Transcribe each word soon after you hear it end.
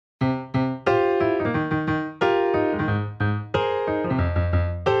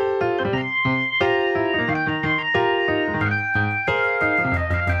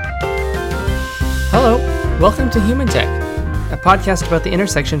Welcome to Human Tech, a podcast about the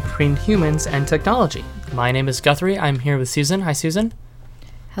intersection between humans and technology. My name is Guthrie. I'm here with Susan. Hi, Susan.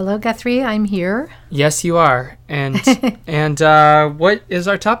 Hello, Guthrie. I'm here. Yes, you are. And what is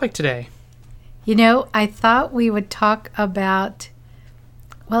our topic today? You know, I thought we would talk about.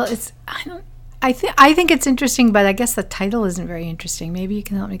 Well, I think it's interesting, but I guess the title isn't very interesting. Maybe you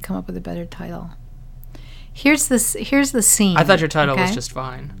can help me come up with a better title. Here's the scene. I thought your title was just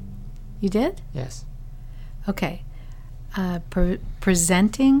fine. You did? Yes. Okay.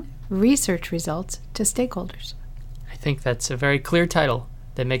 Presenting research results to stakeholders. I think that's a very clear title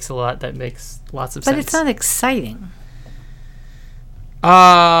that makes lots of sense. But it's not exciting.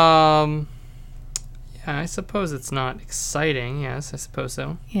 Yeah, I suppose it's not exciting. Yes, I suppose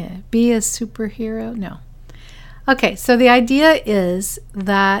so. Yeah. Be a superhero? No. Okay, so the idea is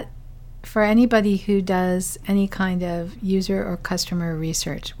that for anybody who does any kind of user or customer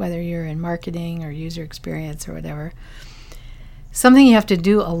research, whether you're in marketing or user experience or whatever, something you have to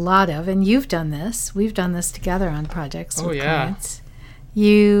do a lot of, and you've done this, we've done this together on projects with clients.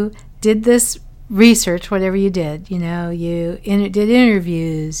 You did this research, whatever you did, you did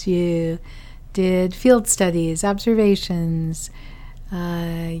interviews, you did field studies, observations,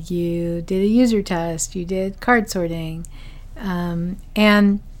 you did a user test, you did card sorting,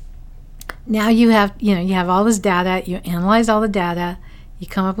 and now you have all this data, you analyze all the data, you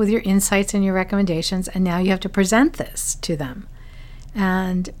come up with your insights and your recommendations, and now you have to present this to them.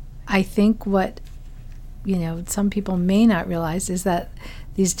 And I think what, some people may not realize is that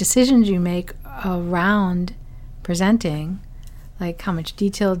these decisions you make around presenting, like how much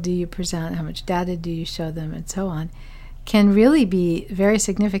detail do you present, how much data do you show them, and so on, can really be very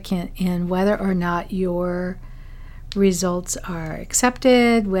significant in whether or not your results are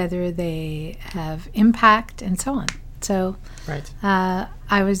accepted, whether they have impact, and so on. So, right.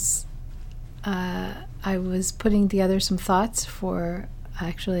 I was putting together some thoughts for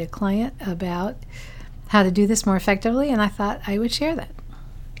actually a client about how to do this more effectively, and I thought I would share that.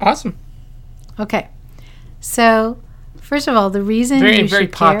 Awesome. Okay. So, first of all, the reason very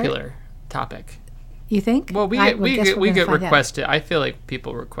popular topic. You think? Well, we get requested. I feel like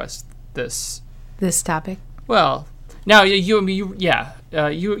people request this topic. Well, now you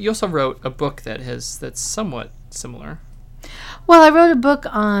also wrote a book that's somewhat similar. Well, I wrote a book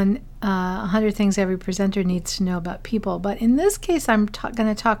on 100 things every presenter needs to know about people, but in this case, I'm going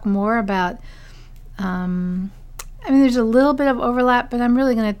to talk more about. There's a little bit of overlap, but I'm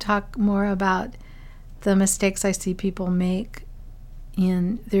really going to talk more about the mistakes I see people make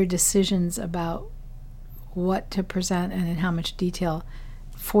in their decisions about what to present and in how much detail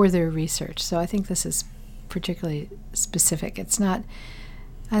for their research. So I think this is particularly specific. I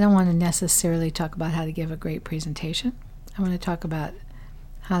don't want to necessarily talk about how to give a great presentation. I want to talk about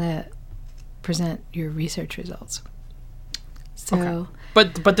how to present your research results. So,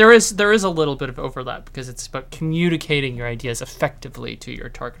 okay. But there is a little bit of overlap because it's about communicating your ideas effectively to your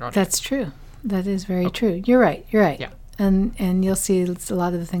target audience. That's true. That is very true. You're right. Yeah. And you'll see a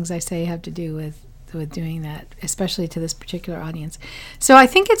lot of the things I say have to do with doing that, especially to this particular audience. So I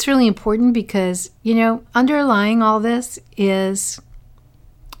think it's really important because, underlying all this is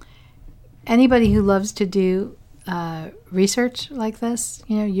anybody who loves to do research like this,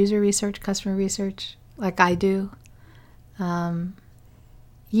 user research, customer research, like I do.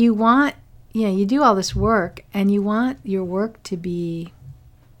 You want, you do all this work and you want your work to be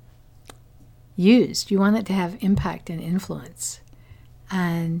used. You want it to have impact and influence.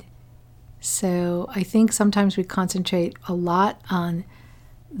 And so I think sometimes we concentrate a lot on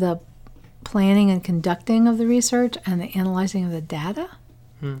the planning and conducting of the research and the analyzing of the data.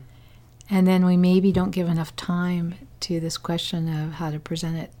 And then we maybe don't give enough time to this question of how to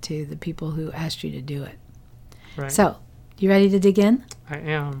present it to the people who asked you to do it. Right. So, you ready to dig in? I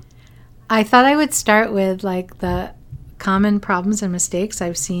am. I thought I would start with the common problems and mistakes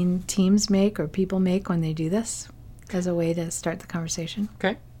I've seen teams make or people make when they do this as a way to start the conversation.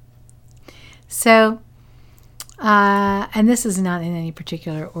 Okay. So, and this is not in any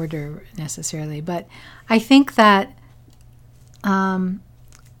particular order necessarily, but I think that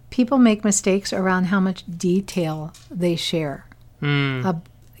people make mistakes around how much detail they share.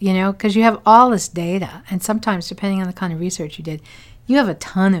 Because you have all this data, and sometimes, depending on the kind of research you did, you have a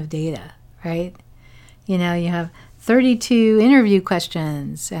ton of data, right? You have 32 interview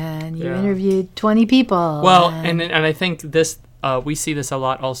questions, and you interviewed 20 people. Well, and I think this we see this a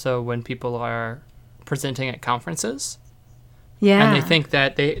lot also when people are presenting at conferences. Yeah. And they think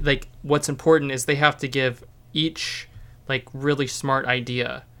that what's important is they have to give each really smart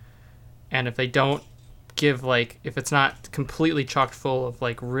idea, and if they don't give if it's not completely chock full of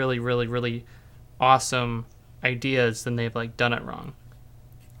really, really, really awesome ideas, then they've like done it wrong.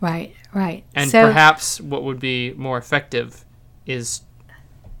 Right. And so, perhaps what would be more effective is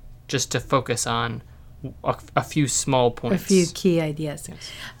just to focus on a few small points. A few key ideas.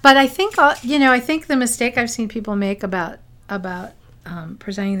 Yes. But I think, I think the mistake I've seen people make about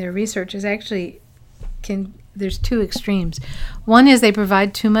presenting their research is actually there's two extremes. One is they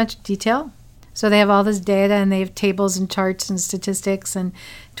provide too much detail. So they have all this data and they have tables and charts and statistics, and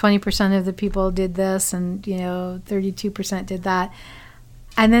 20% of the people did this and 32% did that.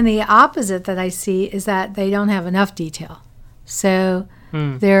 And then the opposite that I see is that they don't have enough detail. So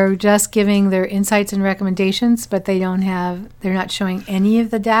they're just giving their insights and recommendations, but they're not showing any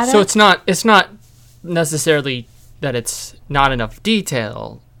of the data. So it's not necessarily that it's not enough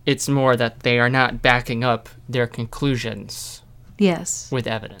detail. It's more that they are not backing up their conclusions. Yes. With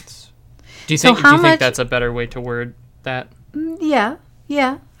evidence. Do you think that's a better way to word that? Yeah,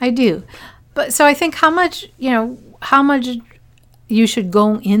 I do. But so I think how much you should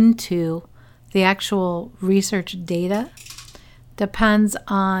go into the actual research data depends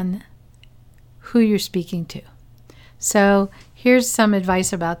on who you're speaking to. So here's some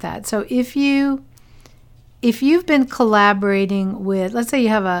advice about that. So if you've been collaborating with, let's say you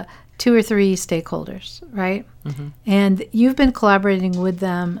have 2 or 3 stakeholders, right? Mm-hmm. And you've been collaborating with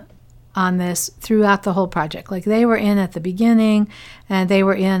them on this throughout the whole project. Like they were in at the beginning, and they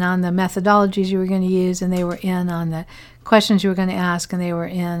were in on the methodologies you were going to use, and they were in on the questions you were going to ask, and they were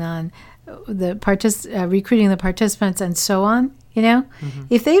in on the recruiting the participants and so on. Mm-hmm.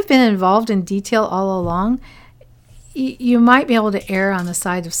 If they've been involved in detail all along, you might be able to err on the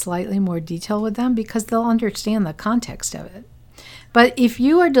side of slightly more detail with them because they'll understand the context of it. But if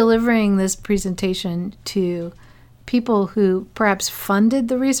you are delivering this presentation to people who perhaps funded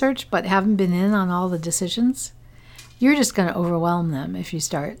the research but haven't been in on all the decisions, you're just going to overwhelm them if you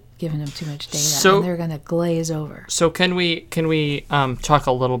start giving them too much data, and they're going to glaze over. So can we talk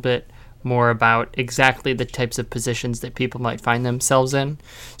a little bit more about exactly the types of positions that people might find themselves in?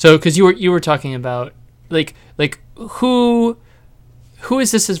 So because you were talking about like who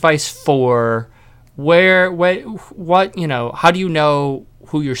is this advice for? Where, what, how do you know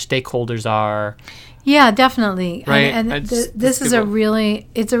who your stakeholders are? Yeah, definitely. Right. This is a really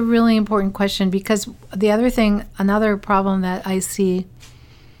important question, because another problem that I see,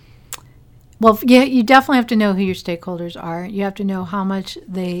 well, yeah, you definitely have to know who your stakeholders are. You have to know how much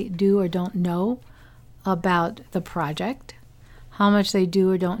they do or don't know about the project, how much they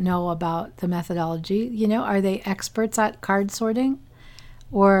do or don't know about the methodology. Are they experts at card sorting,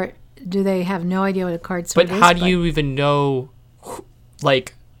 or do they have no idea what a card sort is? But how do you even know,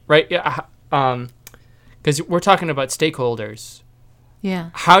 right? Because we're talking about stakeholders. Yeah.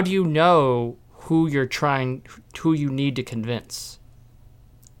 How do you know who you need to convince?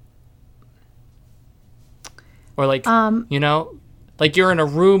 Or like you're in a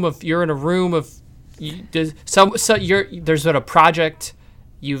room of there's been a project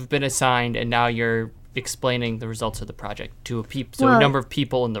you've been assigned, and now you're explaining the results of the project to a number of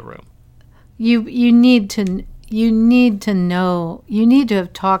people in the room. You need to know, you need to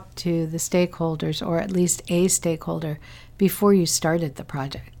have talked to the stakeholders, or at least a stakeholder, before you started the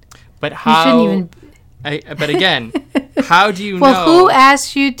project. But how? You shouldn't even. But again, how do you know? Well, who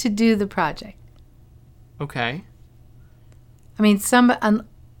asked you to do the project? Okay. I mean,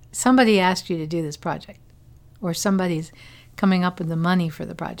 somebody asked you to do this project, or somebody's coming up with the money for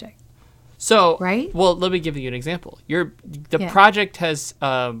the project. So, right? Well, let me give you an example. The project has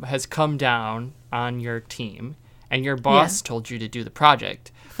come down on your team, and your boss told you to do the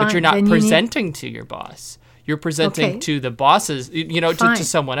project, but you're not presenting to your boss. You're presenting to the bosses, to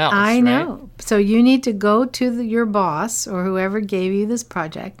someone else. I know. Right? So you need to go to your boss or whoever gave you this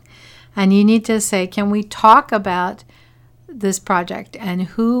project, and you need to say, can we talk about this project and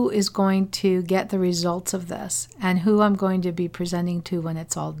who is going to get the results of this and who I'm going to be presenting to when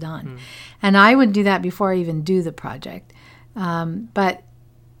it's all done. And I would do that before I even do the project. But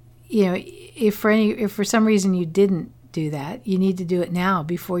if for some reason you didn't do that, you need to do it now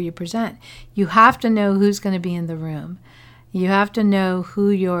before you present. You have to know who's going to be in the room. You have to know who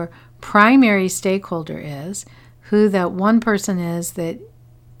your primary stakeholder is, who that one person is that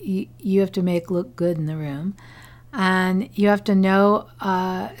you have to make look good in the room. And you have to know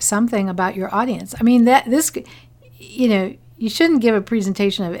something about your audience. I mean, you shouldn't give a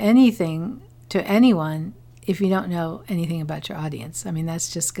presentation of anything to anyone if you don't know anything about your audience. I mean,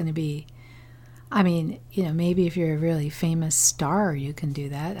 that's just going to be, maybe if you're a really famous star, you can do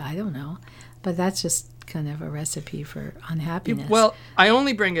that. I don't know. But that's just kind of a recipe for unhappiness. Well, I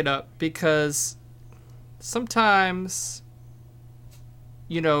only bring it up because sometimes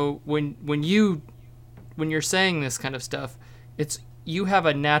when you're saying this kind of stuff, you have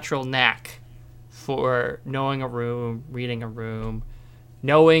a natural knack for knowing a room, reading a room,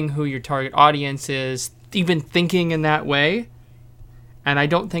 knowing who your target audience is, even thinking in that way. And I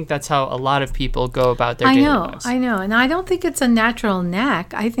don't think that's how a lot of people go about their daily lives. I know. And I don't think it's a natural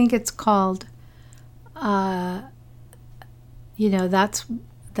knack. I think it's called, that's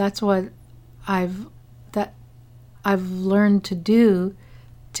what I've learned to do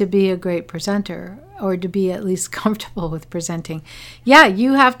to be a great presenter, or to be at least comfortable with presenting. Yeah,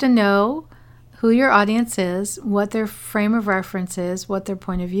 you have to know who your audience is, what their frame of reference is, what their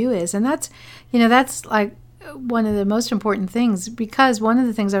point of view is. And that's like one of the most important things, because one of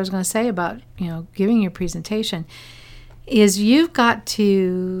the things I was going to say about, giving your presentation is you've got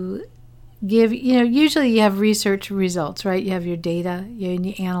to give, usually you have research results, right? You have your data,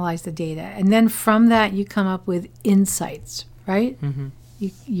 you analyze the data, and then from that you come up with insights, right? Mm-hmm.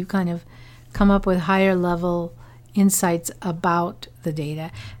 You kind of come up with higher level insights about the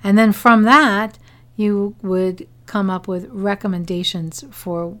data. And then from that, you would come up with recommendations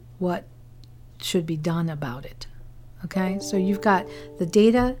for what should be done about it. Okay? So you've got the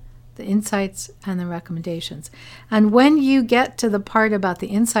data, the insights, and the recommendations. And when you get to the part about the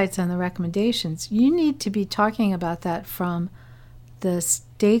insights and the recommendations, you need to be talking about that from the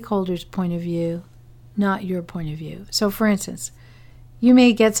stakeholder's point of view, not your point of view. So for instance, you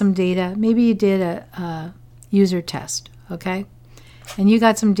may get some data. Maybe you did a user test, okay? And you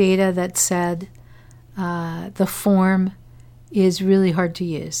got some data that said the form is really hard to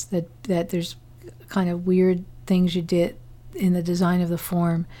use, that there's kind of weird things you did in the design of the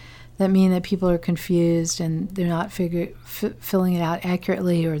form that mean that people are confused and they're not filling it out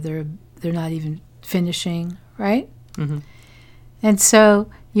accurately, or they're not even finishing, right? Mm-hmm. And so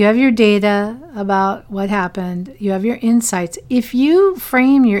you have your data about what happened. You have your insights. If you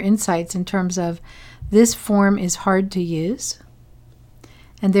frame your insights in terms of this form is hard to use,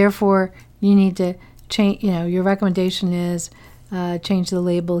 and therefore you need to change, your recommendation is change the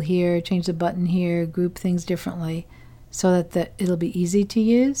label here, change the button here, group things differently so that it'll be easy to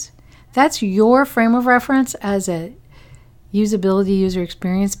use. That's your frame of reference as a usability, user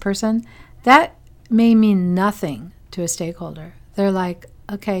experience person. That may mean nothing to a stakeholder. They're like,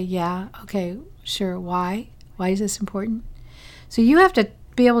 okay, sure, why? Why is this important? So you have to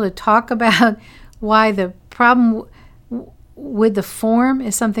be able to talk about why the problem with the form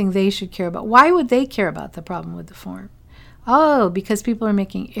is something they should care about. Why would they care about the problem with the form? Oh, because people are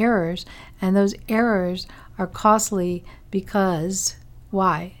making errors, and those errors are costly because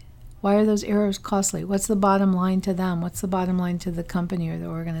why? Why are those errors costly? What's the bottom line to them? What's the bottom line to the company or the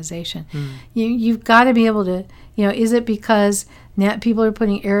organization? You've got to be able to, is it because people are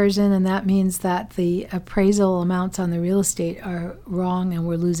putting errors in and that means that the appraisal amounts on the real estate are wrong and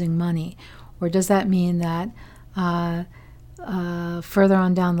we're losing money? Or does that mean that further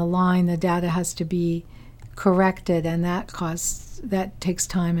on down the line the data has to be corrected and that takes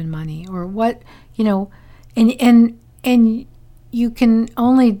time and money? Or what, and you can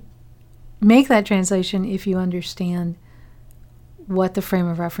only make that translation if you understand what the frame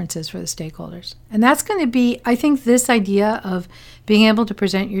of reference is for the stakeholders. And that's going to be, I think, this idea of being able to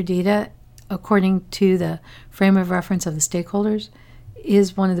present your data according to the frame of reference of the stakeholders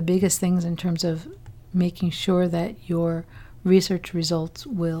is one of the biggest things in terms of making sure that your research results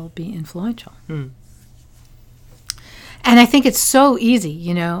will be influential. And I think it's so easy,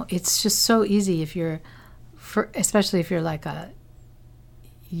 it's just so easy especially if you're like a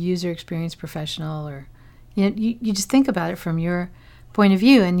user experience professional, or you just think about it from your point of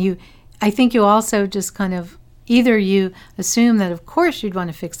view, and I think you also just kind of either you assume that of course you'd want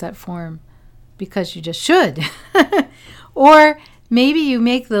to fix that form because you just should, or maybe you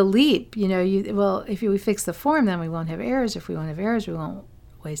make the leap. If we fix the form, then we won't have errors. If we won't have errors, we won't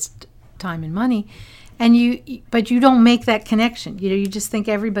waste time and money. But you don't make that connection. You just think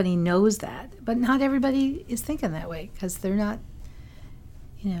everybody knows that, but not everybody is thinking that way because they're not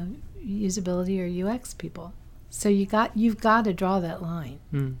usability or UX people. So you've got to draw that line.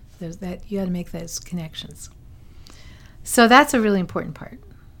 You got to make those connections. So that's a really important part.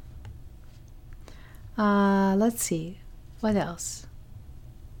 Let's see, what else?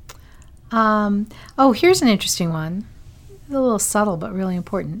 Here's an interesting one. A little subtle but really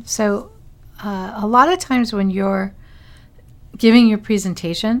important. So a lot of times when you're giving your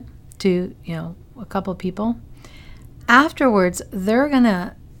presentation to a couple people, afterwards, they're going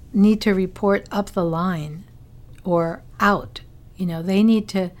to need to report up the line or out. They need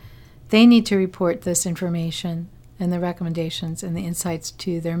to report this information and the recommendations and the insights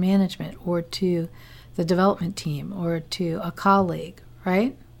to their management or to the development team or to a colleague,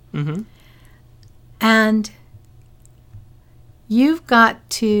 right? Mm-hmm. And you've got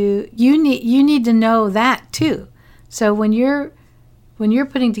to, you need to know that too. So when you're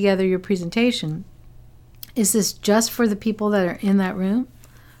putting together your presentation, is this just for the people that are in that room?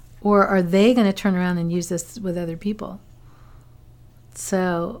 Or are they going to turn around and use this with other people?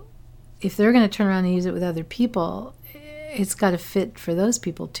 So if they're going to turn around and use it with other people, it's got to fit for those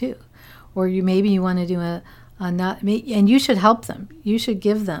people too. Or maybe you want to do and you should help them. You should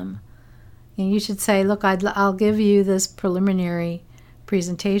give them, and you should say, look, I'll give you this preliminary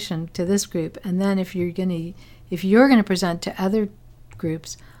presentation to this group, and then if you're going to present to other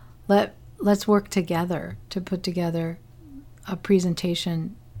groups, let's work together to put together a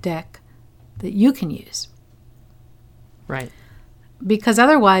presentation deck that you can use. Right. Because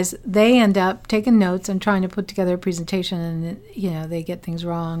otherwise they end up taking notes and trying to put together a presentation, and they get things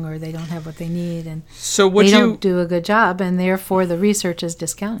wrong, or they don't have what they need, and so they don't do a good job, and therefore the research is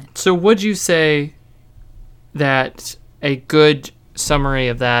discounted. So would you say that a good summary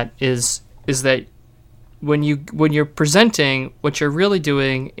of that is that when you're presenting, what you're really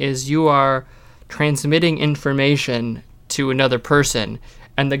doing is you are transmitting information to another person,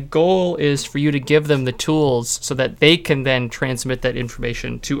 and the goal is for you to give them the tools so that they can then transmit that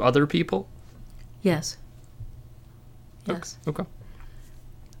information to other people? Yes. Yes. Okay.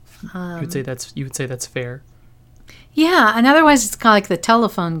 You would say that's fair. Yeah, and otherwise it's kind of like the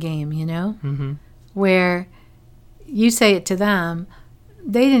telephone game, Mm-hmm. where you say it to them,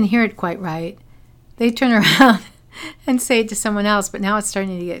 they didn't hear it quite right. They turn around and say it to someone else, but now it's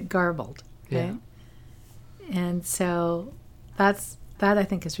starting to get garbled. Okay? Yeah. And so that I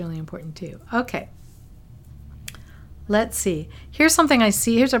think is really important too. Okay. Let's see. Here's something I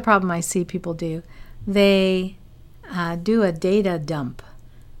see. Here's a problem I see people do. They do a data dump.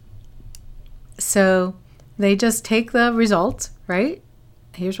 So they just take the results, right?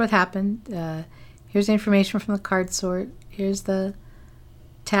 Here's what happened. Here's the information from the card sort. Here's the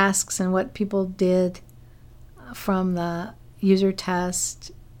tasks and what people did from the user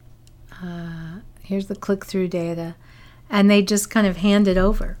test. Here's the click-through data. And they just kind of hand it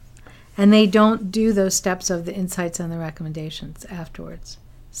over. And they don't do those steps of the insights and the recommendations afterwards.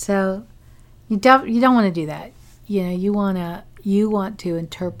 So you don't want to do that. You want to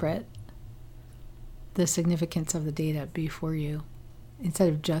interpret the significance of the data before instead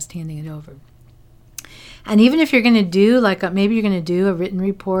of just handing it over. And even if you're going to do, maybe you're going to do a written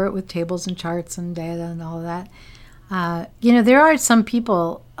report with tables and charts and data and all of that, there are some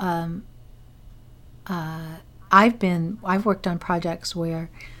people, I've worked on projects where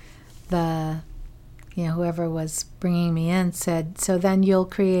whoever was bringing me in said, so then you'll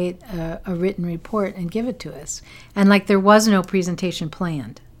create a written report and give it to us. And there was no presentation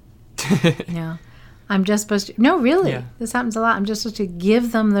planned. I'm just supposed to, no, really, yeah. This happens a lot. I'm just supposed to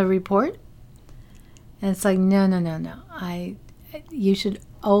give them the report. And it's like, no. You should,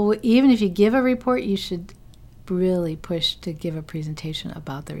 even if you give a report, you should really push to give a presentation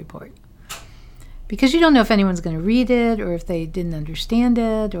about the report. Because you don't know if anyone's going to read it, or if they didn't understand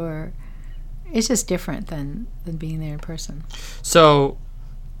it, or it's just different than being there in person. So,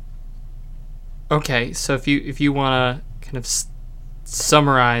 okay, so if you want to kind of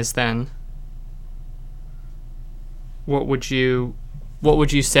summarize, then what would you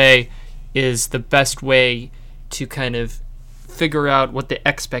say is the best way to kind of figure out what the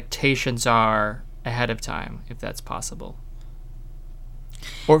expectations are ahead of time, if that's possible?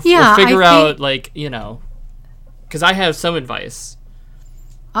 Or figure out, because I have some advice.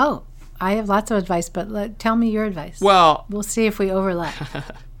 Oh, I have lots of advice, but tell me your advice. Well, we'll see if we overlap.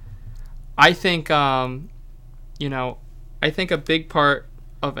 I think, I think a big part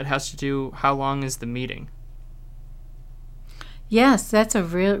of it has to do how long is the meeting. Yes, that's a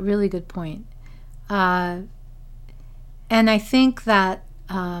really good point. And I think that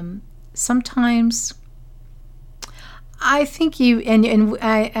sometimes, I think and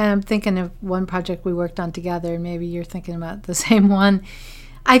I am thinking of one project we worked on together, and maybe you're thinking about the same one.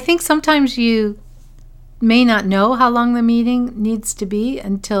 I think sometimes you may not know how long the meeting needs to be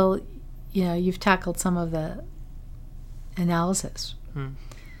until, you've tackled some of the analysis.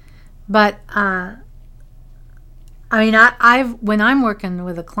 But, when I'm working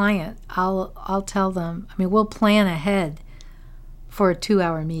with a client, I'll tell them, we'll plan ahead for a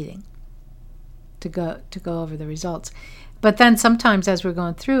 2-hour meeting to go over the results. But then sometimes as we're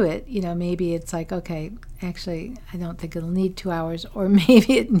going through it, maybe it's like, okay, actually, I don't think it'll need 2 hours, or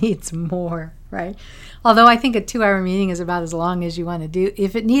maybe it needs more, right? Although I think a 2-hour meeting is about as long as you want to do.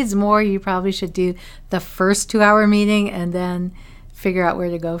 If it needs more, you probably should do the first 2-hour meeting and then figure out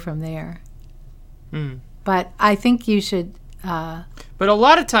where to go from there. But I think you should But a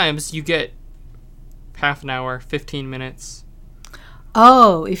lot of times you get half an hour, 15 minutes.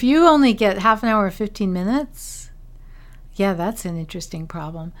 Oh, if you only get half an hour or 15 minutes, yeah, that's an interesting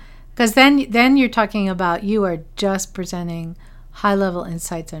problem. Because then you're talking about you are just presenting high-level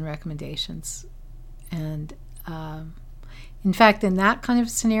insights and recommendations. And in fact, in that kind of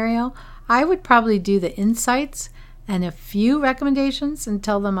scenario, I would probably do the insights and a few recommendations and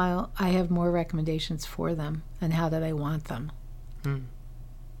tell them I have more recommendations for them and how do they want them.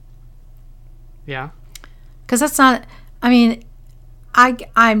 Yeah. Because that's not, I mean,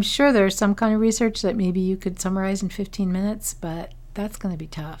 I'm sure there's some kind of research that maybe you could summarize in 15 minutes, but that's going to be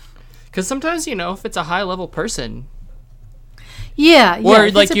tough. Because sometimes, if it's a high-level person, yeah,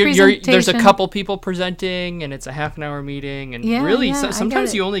 or like there's a couple people presenting, and it's a half an hour meeting, and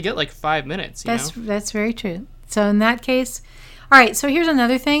sometimes you only get like 5 minutes. That's very true. So in that case, all right. So here's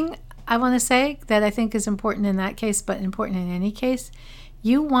another thing I want to say that I think is important in that case, but important in any case.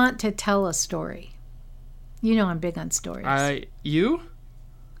 You want to tell a story. I'm big on stories. You?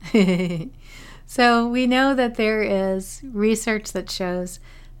 So we know that there is research that shows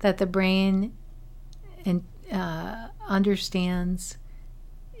that the brain understands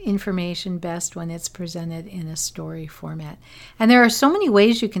information best when it's presented in a story format. And there are so many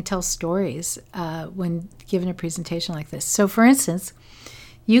ways you can tell stories when given a presentation like this. So for instance,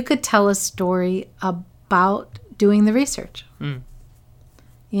 you could tell a story about doing the research.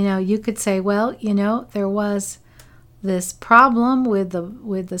 You could say, well, there was this problem with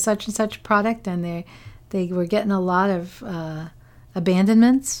the such and such product, and they were getting a lot of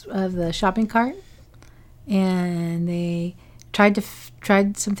abandonments of the shopping cart, and they tried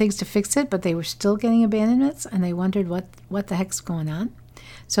some things to fix it, but they were still getting abandonments, and they wondered what the heck's going on.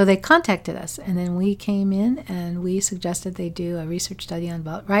 So they contacted us, and then we came in and we suggested they do a research study on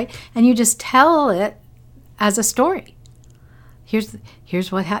right, and you just tell it as a story. Here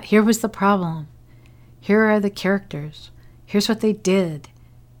was the problem. Here are the characters. Here's what they did.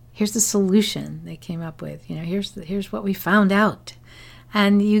 Here's the solution they came up with. Here's what we found out.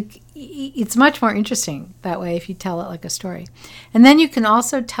 And it's much more interesting that way if you tell it like a story. And then you can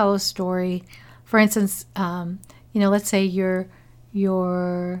also tell a story. For instance, let's say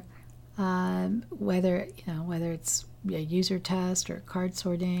whether it's a user test or card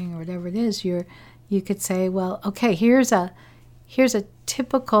sorting or whatever it is, you could say, well, okay, here's a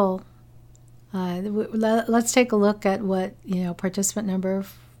typical. Let's take a look at what participant number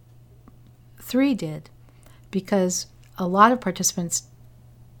 3 did, because a lot of participants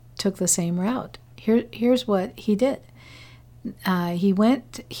took the same route. Here's what he did. He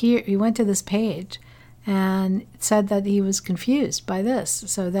went to this page and said that he was confused by this.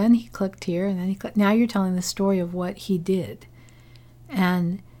 So then he clicked here, and then he clicked. Now you're telling the story of what he did,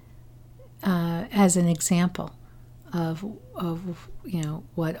 and as an example of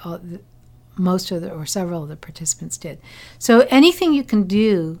what most of or several of the participants did. So anything you can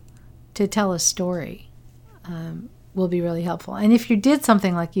do to tell a story will be really helpful. And if you did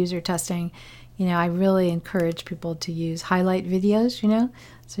something like user testing, I really encourage people to use highlight videos,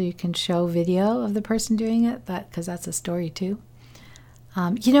 so you can show video of the person doing it, because that's a story too.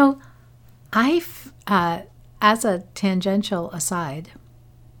 As a tangential aside,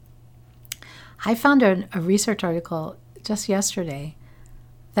 I found a research article just yesterday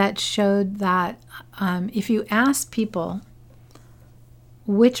that showed that if you ask people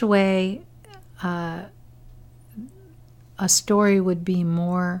which way a story would be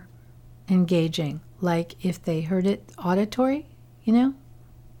more engaging, like if they heard it auditory,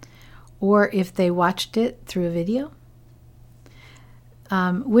 or if they watched it through a video,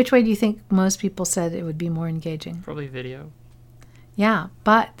 which way do you think most people said it would be more engaging? Probably video. Yeah,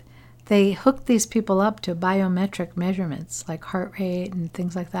 but they hooked these people up to biometric measurements like heart rate and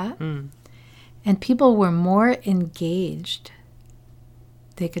things like that. And people were more engaged,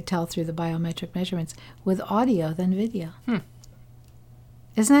 they could tell through the biometric measurements, with audio than video.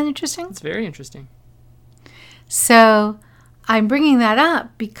 Isn't that interesting? It's very interesting. So I'm bringing that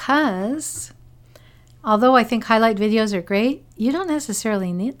up because although I think highlight videos are great, you don't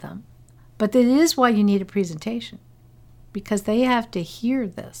necessarily need them. But it is why you need a presentation, because they have to hear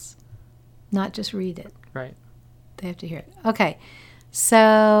this, not just read it. Right. They have to hear it. Okay,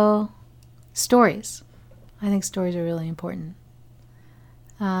 so stories. I think stories are really important.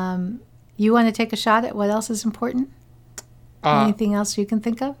 You want to take a shot at what else is important? Anything else you can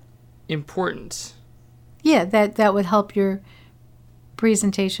think of? Important. Yeah, that would help your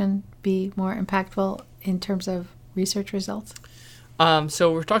presentation be more impactful in terms of research results.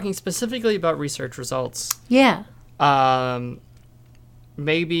 So we're talking specifically about research results. Yeah.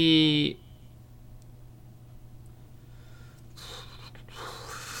 Maybe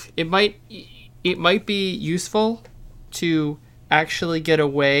it might be useful to actually get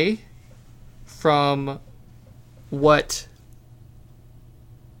away from what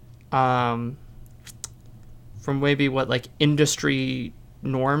from maybe what like industry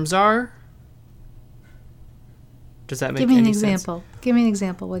norms are. Does that make any sense? Give me an example. Give me an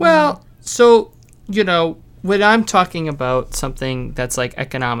example. What do you Well, mean? so, when I'm talking about something that's like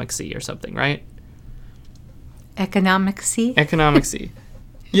economicsy or something, right? Economicsy? Economicsy.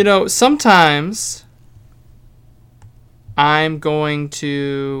 Sometimes I'm going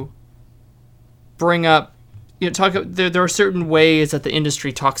to bring up, there are certain ways that the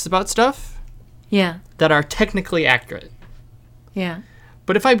industry talks about stuff Yeah. that are technically accurate. Yeah.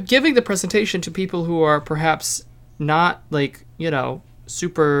 But if I'm giving the presentation to people who are perhaps not like,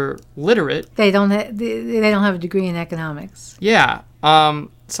 super literate, They don't have a degree in economics. yeah,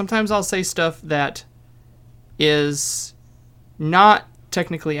 sometimes I'll say stuff that is not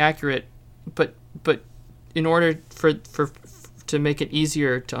technically accurate, but in order for to make it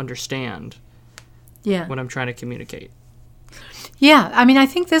easier to understand Yeah. what I'm trying to communicate. Yeah, I mean, I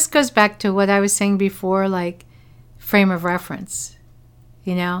think this goes back to what I was saying before, like frame of reference,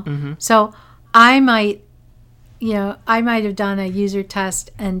 Mm-hmm. So I might have done a user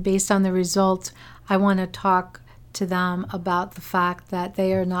test, and based on the results, I want to talk to them about the fact that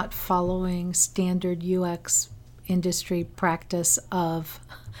they are not following standard UX industry practice of,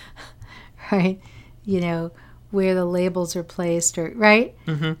 right, where the labels are placed, or right.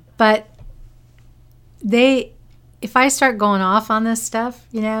 Mm-hmm. But if I start going off on this stuff,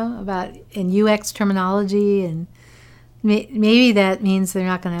 about in UX terminology, and maybe that means they're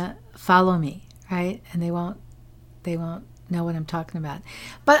not going to follow me, right? And they won't know what I'm talking about.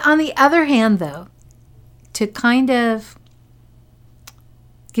 But on the other hand, though, to kind of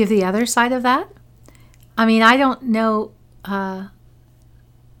give the other side of that, I mean, I don't know.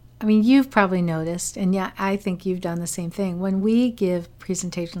 You've probably noticed, and yeah, I think you've done the same thing. When we give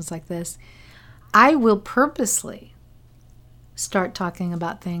presentations like this, I will purposely start talking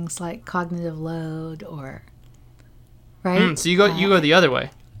about things like cognitive load, or right. So you go the other way.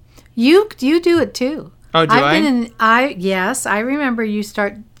 You do it too. Oh, do I? Yes, I remember you'll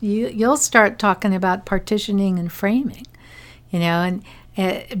start talking about partitioning and framing, and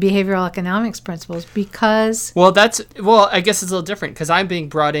behavioral economics principles, because Well, I guess it's a little different because we're being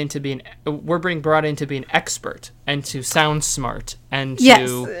brought in to be an expert and to sound smart and to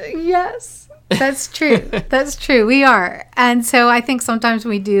yes, that's true. That's true. We are. And so I think sometimes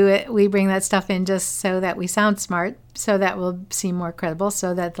we bring that stuff in just so that we sound smart, so that we'll seem more credible,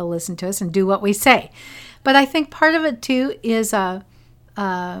 so that they'll listen to us and do what we say. But I think part of it too is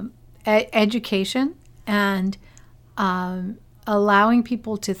education, and allowing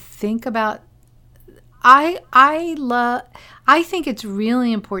people to think about. I think it's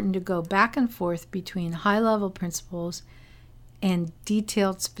really important to go back and forth between high-level principles and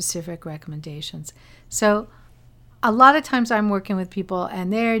detailed specific recommendations. So a lot of times I'm working with people,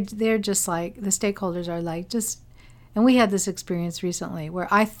 and they're just like, the stakeholders are like, and we had this experience recently where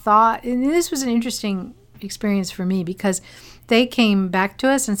I thought, and this was an interesting experience for me, because they came back to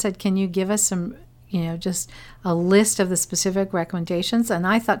us and said, can you give us some, just a list of the specific recommendations? And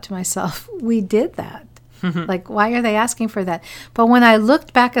I thought to myself, we did that. Like, why are they asking for that? But when I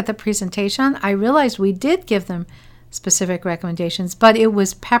looked back at the presentation, I realized we did give them specific recommendations, but it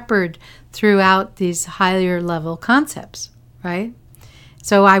was peppered throughout these higher level concepts, right?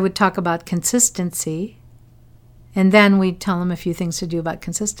 So I would talk about consistency, and then we'd tell them a few things to do about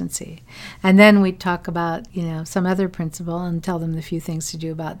consistency. And then we'd talk about, some other principle and tell them the few things to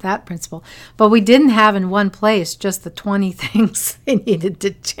do about that principle. But we didn't have in one place just the 20 things they needed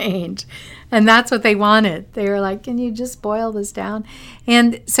to change. And that's what they wanted. They were like, can you just boil this down?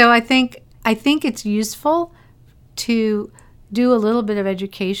 And so I think it's useful to do a little bit of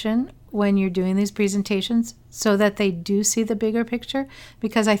education when you're doing these presentations, so that they do see the bigger picture,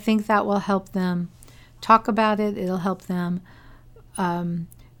 because I think that will help them talk about it. It'll help them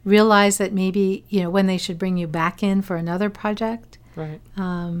realize that maybe, when they should bring you back in for another project. Right.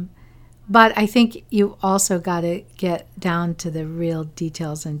 But I think you also got to get down to the real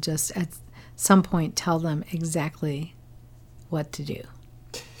details and just at some point tell them exactly what to do.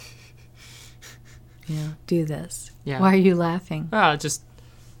 Do this. Yeah. Why are you laughing? Just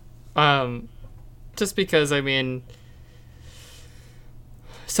because, I mean,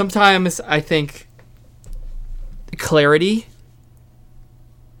 sometimes I think clarity,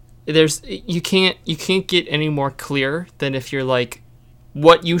 you can't get any more clear than if you're like,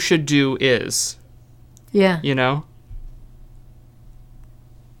 what you should do is, Yeah.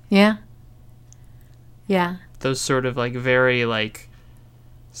 Yeah. Yeah. Those sort of like very like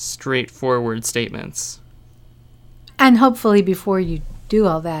straightforward statements. And hopefully before you do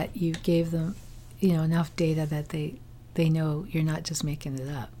all that, you gave them, enough data that they know you're not just making it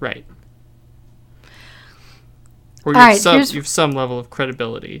up. Right. Or you have some level of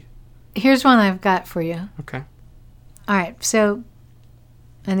credibility. Here's one I've got for you. Okay. All right. So,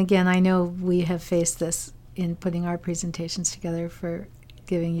 and again, I know we have faced this in putting our presentations together for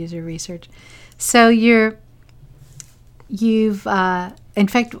giving user research. So you've, in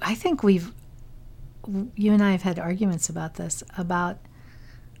fact, I think you and I have had arguments about this, about,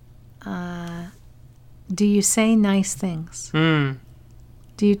 do you say nice things? Do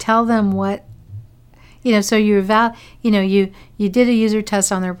you tell them what, so you did a user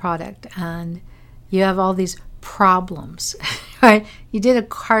test on their product and you have all these problems, right? You did a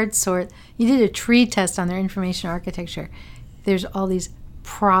card sort, you did a tree test on their information architecture. There's all these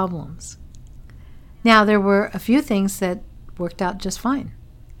problems. Now, there were a few things that worked out just fine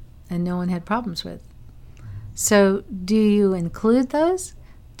and no one had problems with. So do you include those?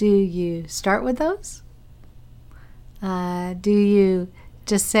 Do you start with those? Do you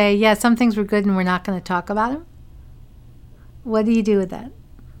just say, yeah, some things were good and we're not going to talk about them? What do you do with that?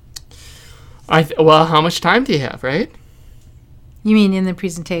 Well, how much time do you have, right? You mean in the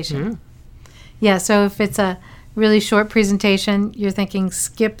presentation? Yeah, so if it's a really short presentation, you're thinking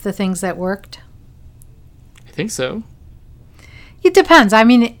skip the things that worked? I think so. It depends. I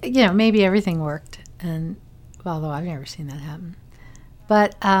mean, maybe everything worked, and although I've never seen that happen.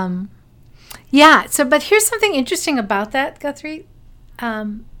 But, but here's something interesting about that, Guthrie.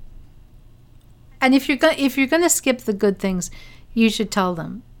 And if you're going to skip the good things, you should tell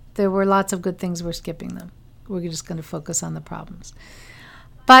them. There were lots of good things, we're skipping them. We're just going to focus on the problems.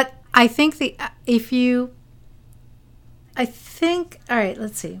 But I think all right,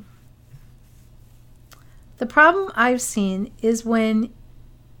 let's see. The problem I've seen is when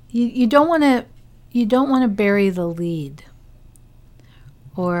you don't want to bury the lead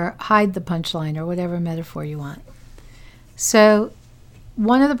or hide the punchline or whatever metaphor you want. So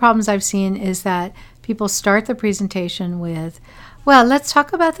one of the problems I've seen is that people start the presentation with, well, let's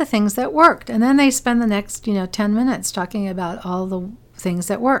talk about the things that worked. And then they spend the next, 10 minutes talking about all the things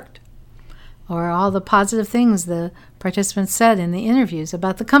that worked or all the positive things the participants said in the interviews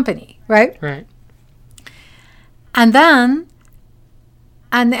about the company, right? Right. And then,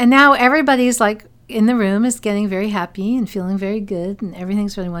 and now everybody's like in the room is getting very happy and feeling very good and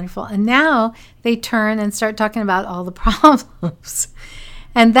everything's really wonderful. And now they turn and start talking about all the problems.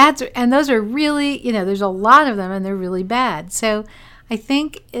 And those are really, there's a lot of them and they're really bad. So I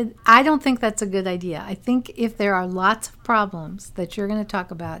don't think that's a good idea. I think if there are lots of problems that you're going to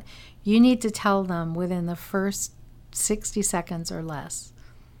talk about, you need to tell them within the first 60 seconds or less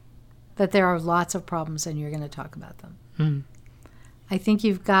that there are lots of problems and you're going to talk about them. I think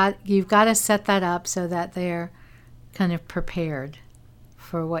you've got to set that up so that they're kind of prepared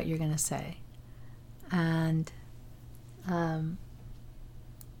for what you're going to say. And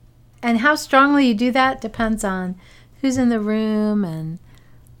how strongly you do that depends on who's in the room and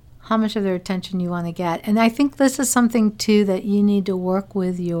how much of their attention you want to get. And I think this is something, too, that you need to work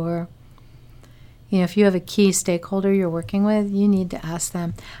with your, if you have a key stakeholder you're working with, you need to ask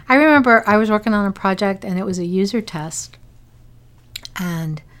them. I remember I was working on a project and it was a user test.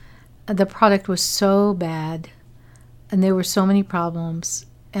 And the product was so bad and there were so many problems.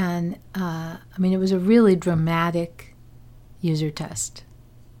 And, it was a really dramatic user test.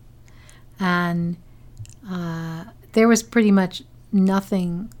 And there was pretty much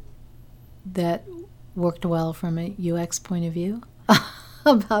nothing that worked well from a UX point of view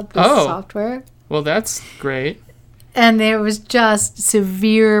about this software. Well, that's great. And there was just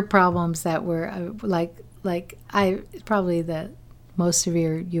severe problems that were probably the most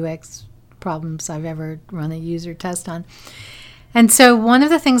severe UX problems I've ever run a user test on. And so one of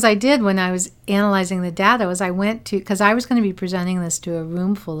the things I did when I was analyzing the data was because I was going to be presenting this to a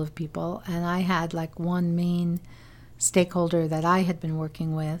room full of people, and I had like one main stakeholder that I had been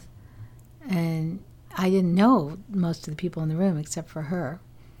working with, and I didn't know most of the people in the room except for her.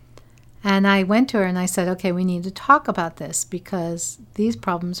 And I went to her and I said, okay, we need to talk about this because these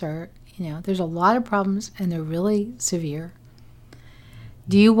problems are, there's a lot of problems and they're really severe.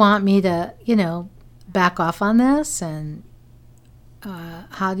 Do you want me to, back off on this? And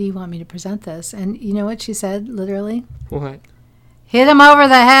how do you want me to present this? And you know what she said, literally? What? Hit him over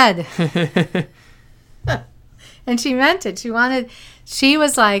the head. And she meant it. She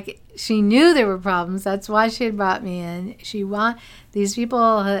was like, she knew there were problems. That's why she had brought me in. These people,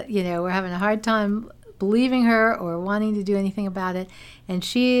 were having a hard time believing her or wanting to do anything about it. And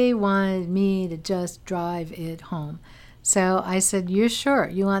she wanted me to just drive it home. So I said, "You're sure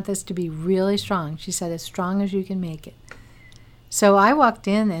you want this to be really strong?" She said, "As strong as you can make it." So I walked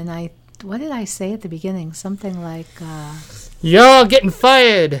in and what did I say at the beginning? Something like, "Y'all getting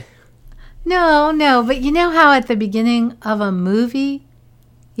fired." No, but you know how at the beginning of a movie,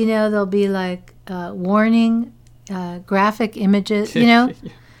 there'll be like warning, graphic images,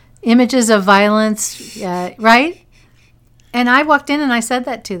 images of violence, right? And I walked in and I said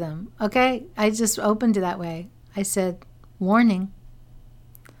that to them, okay? I just opened it that way. I said, "Warning,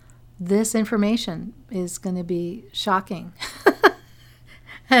 this information is going to be shocking."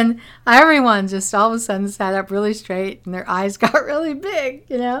 And everyone just all of a sudden sat up really straight and their eyes got really big,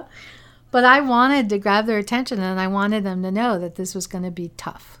 But I wanted to grab their attention and I wanted them to know that this was going to be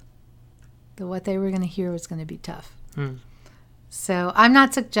tough. That what they were going to hear was going to be tough. So I'm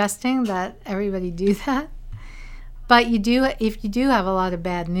not suggesting that everybody do that. But if you do have a lot of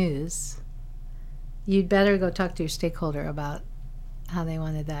bad news, you'd better go talk to your stakeholder about how they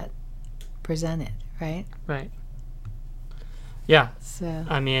wanted that presented, right? Right. Yeah. So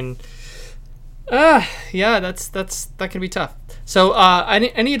I mean, that can be tough. So,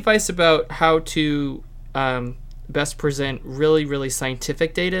 any advice about how to best present really, really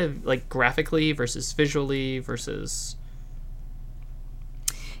scientific data, like graphically versus visually versus?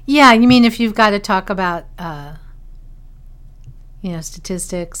 Yeah, you mean if you've got to talk about,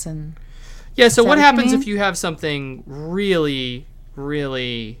 statistics and... Yeah, so what happens if you have something really,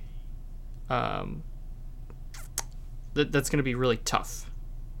 really, that's going to be really tough?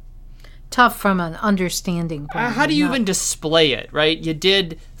 Tough from an understanding point. How do you even display it, right? You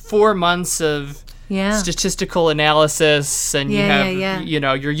did 4 months of statistical analysis, and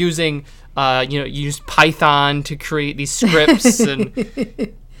you're using, you use Python to create these scripts, and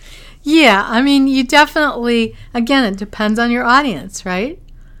yeah, I mean, you definitely, again, it depends on your audience, right?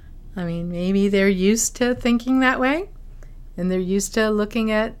 I mean, maybe they're used to thinking that way, and they're used to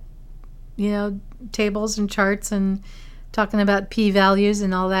looking at, tables and charts and talking about p-values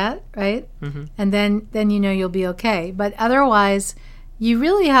and all that, right? Mm-hmm. And then you'll be okay. But otherwise, you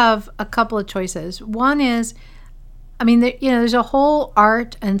really have a couple of choices. One is, there's a whole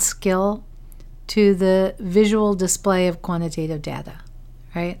art and skill to the visual display of quantitative data,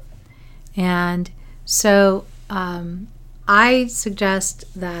 right? And so I suggest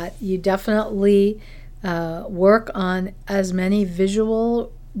that you definitely work on as many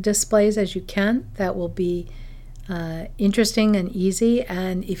visual displays as you can that will be interesting and easy.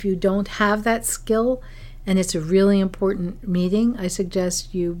 And if you don't have that skill and it's a really important meeting, I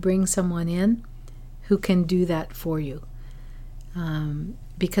suggest you bring someone in who can do that for you,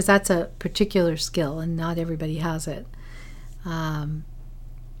 because that's a particular skill and not everybody has it.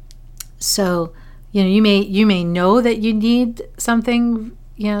 So you may know that you need something,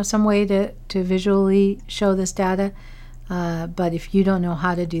 some way to visually show this data. But if you don't know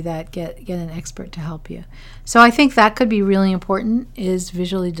how to do that, get an expert to help you. So I think that could be really important, is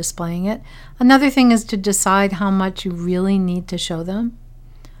visually displaying it. Another thing is to decide how much you really need to show them.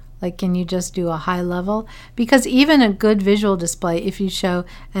 Like, can you just do a high level? Because even a good visual display, if you show,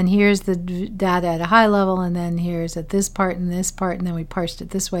 and here's the data at a high level, and then here's at this part, and then we parsed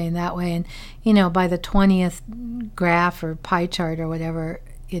it this way and that way, and, by the 20th graph or pie chart or whatever,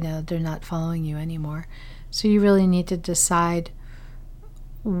 they're not following you anymore. So you really need to decide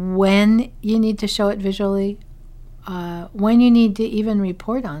when you need to show it visually, when you need to even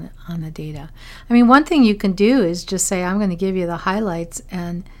report on the data. I mean, one thing you can do is just say, I'm going to give you the highlights,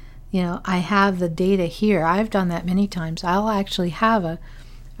 and I have the data here. I've done that many times. I'll actually have a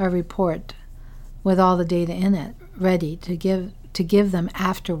report with all the data in it ready to give them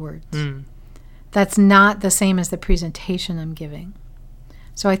afterwards. That's not the same as the presentation I'm giving.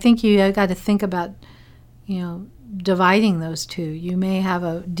 So I think you got to think about dividing those two. You may have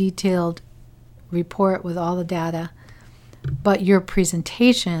a detailed report with all the data, but your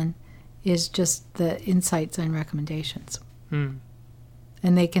presentation is just the insights and recommendations. And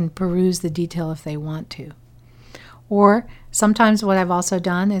they can peruse the detail if they want to. Or sometimes what I've also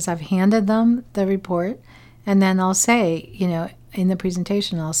done is I've handed them the report, and then I'll say, in the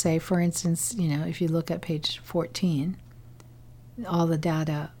presentation, I'll say, for instance, if you look at page 14, all the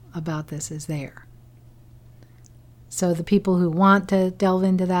data about this is there. So the people who want to delve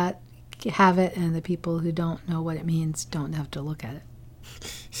into that have it, and the people who don't know what it means don't have to look at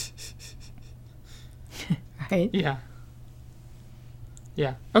it. Right? Yeah.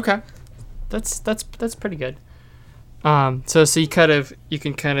 Yeah. Okay. That's pretty good. So you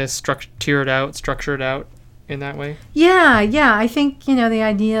can kind of structure it out in that way. Yeah. I think the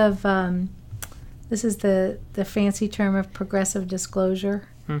idea of this is the fancy term of progressive disclosure.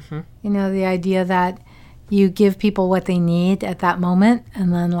 Mm-hmm. The idea that you give people what they need at that moment,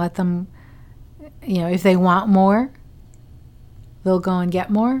 and then let them, if they want more, they'll go and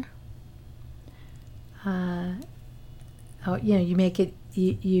get more. You make it,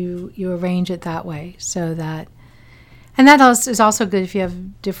 you arrange it that way so that, and that is also good if you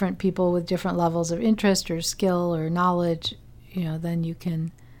have different people with different levels of interest or skill or knowledge. Then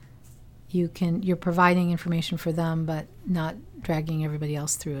you're providing information for them, but not dragging everybody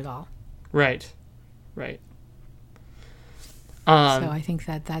else through it all. Right. So I think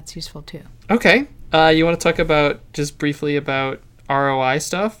that's useful too. Okay. You want to talk just briefly about ROI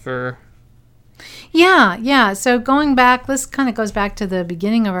stuff, or? Yeah. So going back, this kind of goes back to the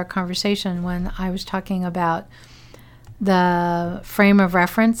beginning of our conversation when I was talking about the frame of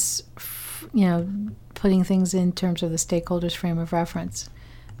reference, putting things in terms of the stakeholders' frame of reference.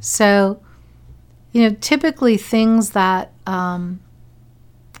 So, typically things that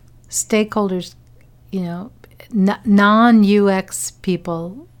stakeholders, non-UX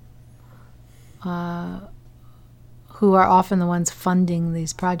people, who are often the ones funding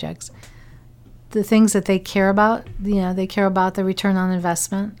these projects, the things that they care about, they care about the return on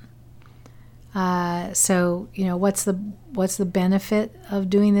investment. So, what's the benefit of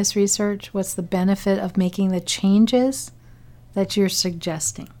doing this research? What's the benefit of making the changes that you're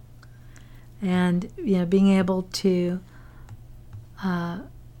suggesting? And, being able to,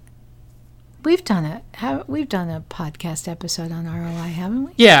 we've done a podcast episode on ROI, haven't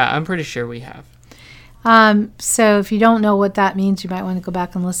we? Yeah, I'm pretty sure we have. So if you don't know what that means, you might want to go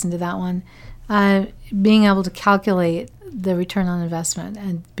back and listen to that one. Being able to calculate the return on investment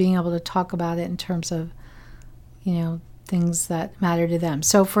and being able to talk about it in terms of, things that matter to them.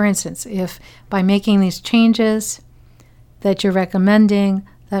 So for instance, if by making these changes that you're recommending,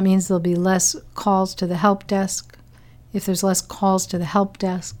 that means there'll be less calls to the help desk. If there's less calls to the help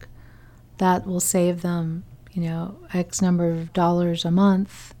desk, that will save them, X number of dollars a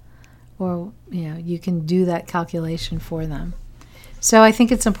month, or, you can do that calculation for them. So I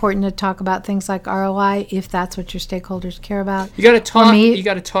think it's important to talk about things like ROI if that's what your stakeholders care about. You got to talk. You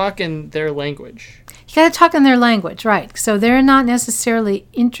got to talk in their language. You got to talk in their language, right? So they're not necessarily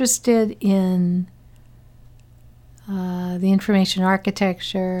interested in the information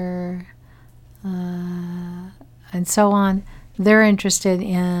architecture and so on. They're interested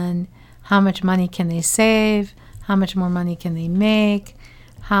in how much money can they save, how much more money can they make,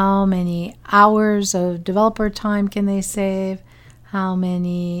 how many hours of developer time can they save, how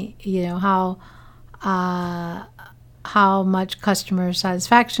many, how much customer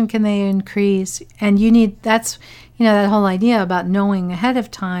satisfaction can they increase. And that's, that whole idea about knowing ahead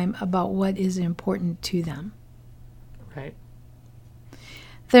of time about what is important to them. Right.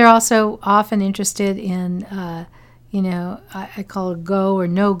 They're also often interested in, I call it a go or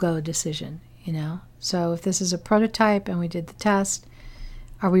no-go decision, So if this is a prototype and we did the test,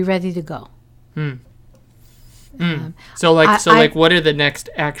 are we ready to go? So what are the next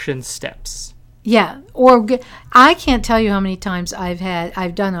action steps? Yeah, or I can't tell you how many times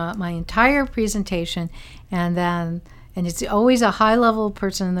I've done my entire presentation, and it's always a high-level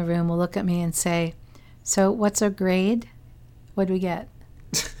person in the room will look at me and say, "So what's our grade? What do we get?"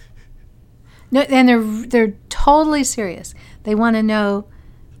 No, and they're totally serious. They want to know,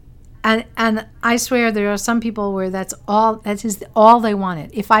 and I swear there are some people where that is all they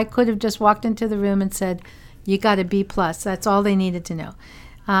wanted. If I could have just walked into the room and said, "You got a B+," that's all they needed to know.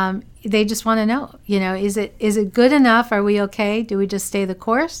 They just want to know, is it good enough? Are we okay? Do we just stay the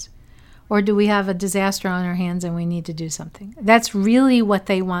course? Or do we have a disaster on our hands and we need to do something? That's really what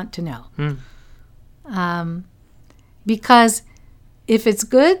they want to know. Because if it's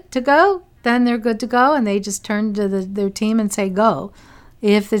good to go, then they're good to go, and they just turn to their team and say, go.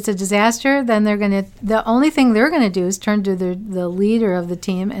 If it's a disaster, then the only thing they're going to do is turn to the leader of the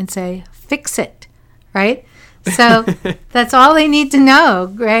team and say, fix it, right? So that's all they need to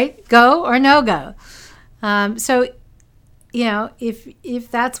know, right? Go or no go. So, if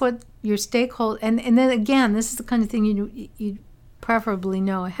that's what your stakeholder, and then again, this is the kind of thing you preferably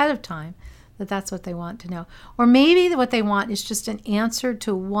know ahead of time, that's what they want to know. Or maybe what they want is just an answer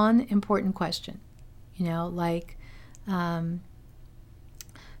to one important question, like,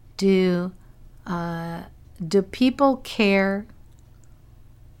 do people care?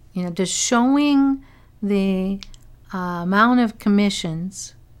 Does showing the amount of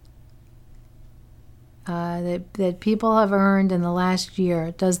commissions that people have earned in the last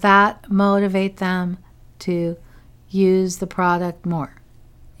year, does that motivate them to use the product more?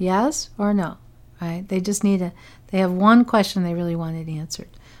 Yes or no, right? They just they have one question they really wanted answered.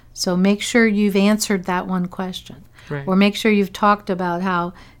 So make sure you've answered that one question. Right. Or make sure you've talked about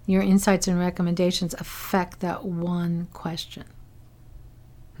how, your insights and recommendations affect that one question.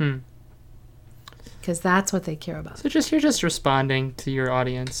 Because that's what they care about. So you're just responding to your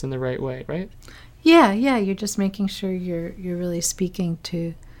audience in the right way, right? Yeah. You're just making sure you're really speaking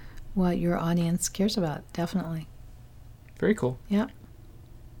to what your audience cares about. Definitely. Very cool. Yeah.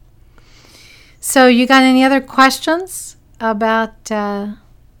 So you got any other questions about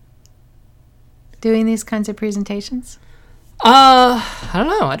doing these kinds of presentations? I don't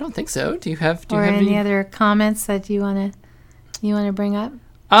know. I don't think so. Do you have any other comments that you want to bring up?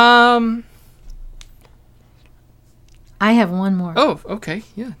 I have one more. Oh, okay.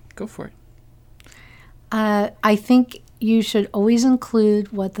 Yeah, go for it. I think you should always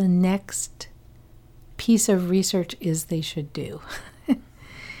include what the next piece of research is they should do.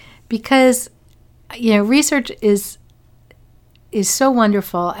 Because, research is so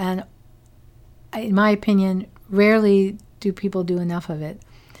wonderful, and in my opinion, rarely do people do enough of it,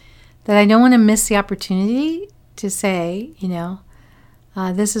 that I don't want to miss the opportunity to say,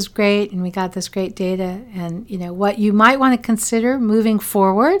 this is great, and we got this great data, and, what you might want to consider moving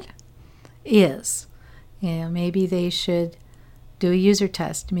forward is, maybe they should do a user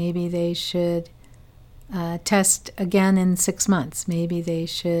test. Maybe they should test again in 6 months. Maybe they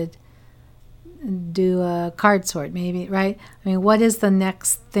should do a card sort, maybe, right? I mean, what is the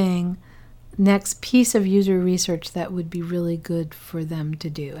next piece of user research that would be really good for them to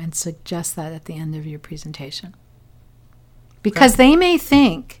do, and suggest that at the end of your presentation. Because they may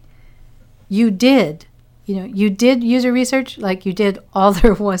think you did user research, like you did all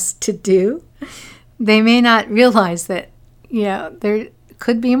there was to do. They may not realize that, there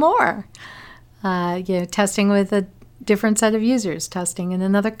could be more. Testing with a different set of users, testing in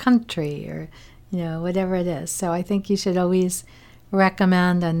another country, or, whatever it is. So I think you should always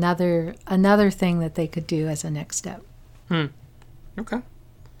recommend another thing that they could do as a next step. Okay.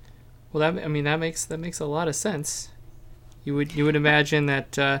 Well, that makes a lot of sense. You would imagine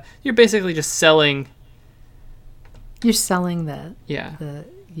that you're basically just selling. You're selling the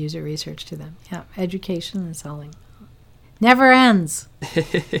user research to them. Yeah, education and selling never ends.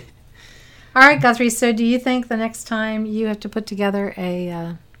 All right, Guthrie. So, do you think the next time you have to put together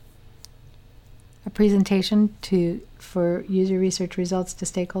a presentation for user research results to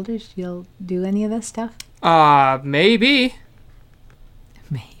stakeholders, you'll do any of this stuff? Maybe.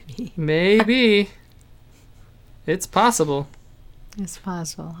 Maybe. Maybe. It's possible. It's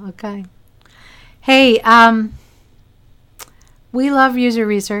possible. Okay. Hey, we love user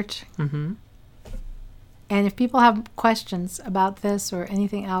research. Mm-hmm. And if people have questions about this or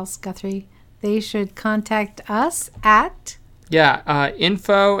anything else, Guthrie, they should contact us at...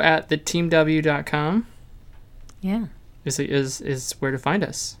 info@theteamw.com. Yeah. Is where to find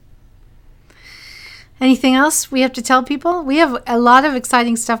us. Anything else we have to tell people? We have a lot of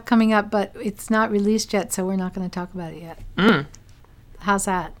exciting stuff coming up, but it's not released yet, so we're not going to talk about it yet. How's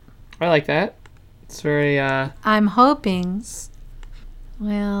that? I like that. It's very... I'm hoping...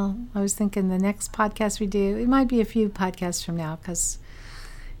 Well, I was thinking the next podcast we do, it might be a few podcasts from now, because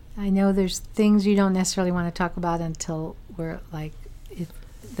I know there's things you don't necessarily want to talk about until we're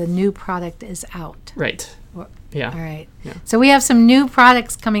the new product is out. Right. Yeah. All right. Yeah. So we have some new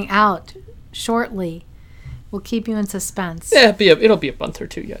products coming out shortly. We'll keep you in suspense. Yeah, it'll be a month or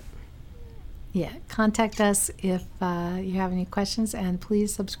two yet. Yeah. Contact us if you have any questions, and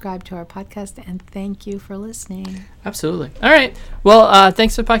please subscribe to our podcast, and thank you for listening. Absolutely. All right. Well,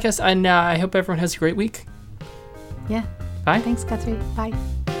 thanks for the podcast, and I hope everyone has a great week. Yeah. Bye. Thanks, Guthrie. Bye.